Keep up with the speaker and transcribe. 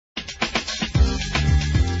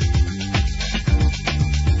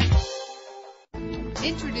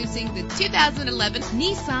Introducing the 2011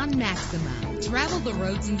 Nissan Maxima. Travel the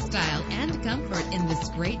roads in style and comfort in this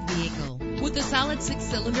great vehicle. With a solid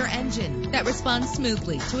 6-cylinder engine that responds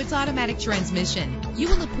smoothly to its automatic transmission, you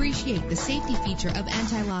will appreciate the safety feature of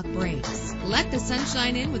anti-lock brakes. Let the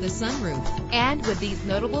sunshine in with a sunroof. And with these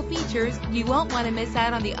notable features, you won't want to miss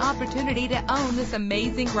out on the opportunity to own this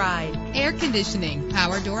amazing ride. Air conditioning,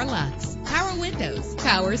 power door locks, power windows,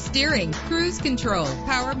 power steering, cruise control,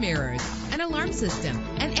 power mirrors, an alarm system,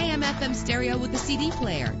 an AM/FM stereo with a CD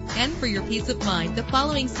player. And for your peace of mind, the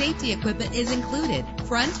following safety equipment is included: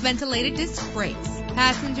 front ventilated disc brakes,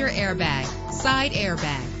 passenger airbag, side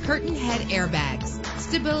airbag, curtain head airbags,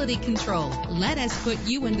 stability control. Let us put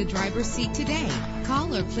you in the driver's seat today.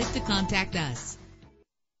 Call or click to contact us.